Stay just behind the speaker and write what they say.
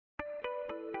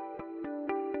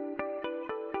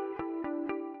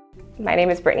My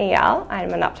name is Brittany Yelle.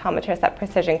 I'm an optometrist at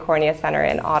Precision Cornea Centre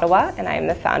in Ottawa, and I am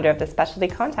the founder of the specialty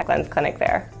contact lens clinic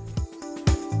there.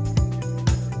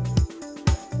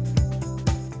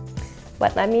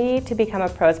 What led me to become a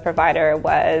PROSE provider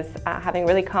was having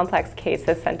really complex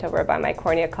cases sent over by my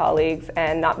cornea colleagues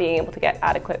and not being able to get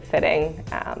adequate fitting,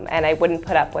 and I wouldn't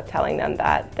put up with telling them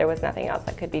that there was nothing else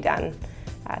that could be done.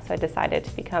 So I decided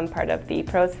to become part of the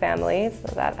PROSE family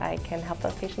so that I can help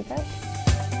those patients out.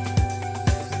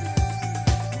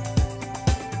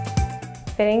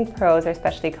 Fitting PROSE or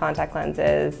specialty contact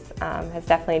lenses has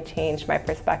definitely changed my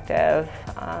perspective,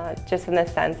 just in the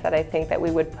sense that I think that we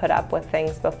would put up with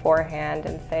things beforehand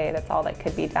and say that's all that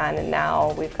could be done, and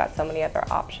now we've got so many other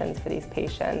options for these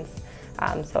patients.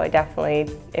 So I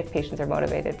definitely, if patients are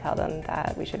motivated, tell them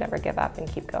that we should never give up and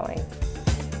keep going.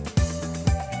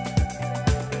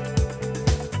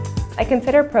 I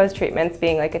consider PROSE treatments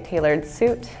being like a tailored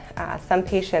suit. Some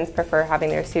patients prefer having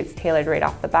their suits tailored right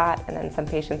off the bat, and then some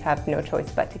patients have no choice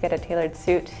but to get a tailored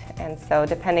suit. And so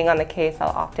depending on the case, I'll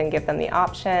often give them the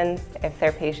options. If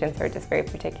their patients are just very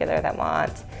particular that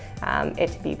want it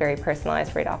to be very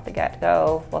personalized right off the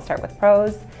get-go, we'll start with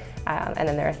PROSE. And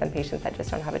then there are some patients that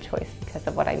just don't have a choice because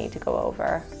of what I need to go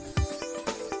over.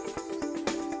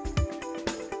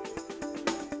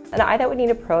 An eye that would need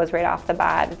a PROSE right off the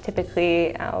bat is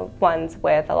typically ones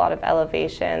with a lot of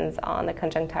elevations on the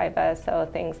conjunctiva, so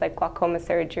things like glaucoma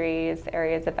surgeries,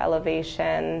 areas of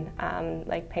elevation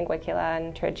like panguicula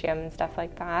and pterygium and stuff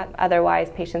like that. Otherwise,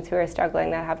 patients who are struggling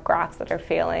that have grafts that are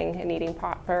failing and needing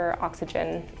proper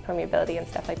oxygen permeability and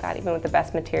stuff like that, even with the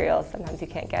best materials, sometimes you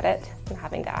can't get it. And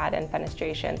having to add in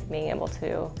fenestrations, being able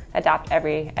to adapt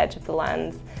every edge of the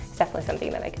lens is definitely something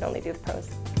that I can only do with PROSE.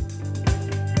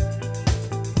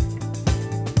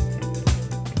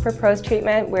 For PROSE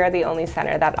treatment, we're the only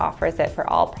center that offers it for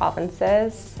all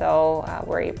provinces, so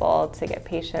we're able to get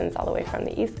patients all the way from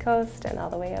the East Coast and all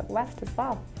the way out west as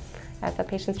well. So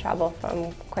patients travel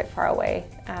from quite far away,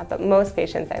 but most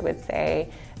patients, I would say,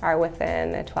 are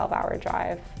within a 12-hour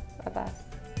drive of us.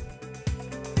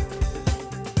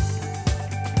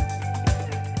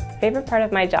 Favorite part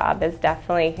of my job is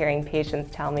definitely hearing patients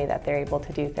tell me that they're able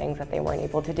to do things that they weren't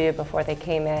able to do before they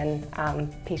came in.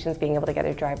 Patients being able to get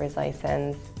their driver's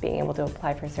license, being able to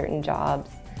apply for certain jobs,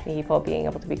 people being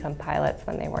able to become pilots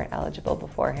when they weren't eligible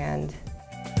beforehand.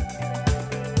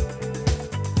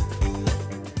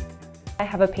 I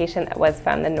have a patient that was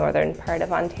from the northern part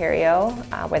of Ontario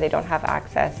where they don't have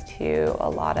access to a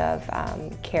lot of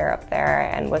care up there,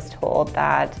 and was told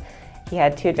that he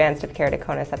had too advanced of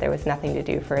keratoconus, that there was nothing to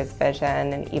do for his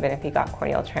vision, and even if he got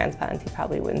corneal transplants, he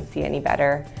probably wouldn't see any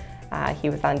better. He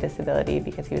was on disability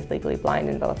because he was legally blind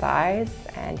in both eyes,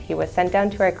 and he was sent down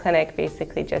to our clinic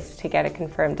basically just to get a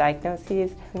confirmed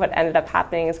diagnosis. What ended up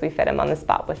happening is we fit him on the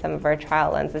spot with some of our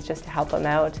trial lenses just to help him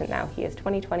out, and now he is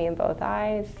 20/20 in both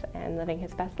eyes and living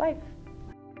his best life.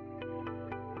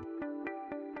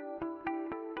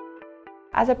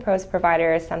 As a PROSE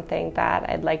provider, something that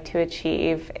I'd like to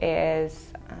achieve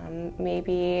is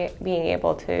maybe being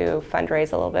able to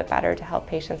fundraise a little bit better to help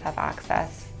patients have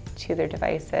access to their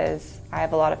devices. I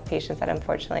have a lot of patients that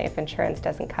unfortunately, if insurance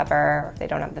doesn't cover, or if they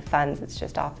don't have the funds, it's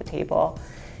just off the table.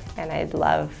 And I'd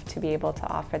love to be able to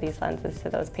offer these lenses to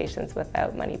those patients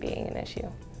without money being an issue.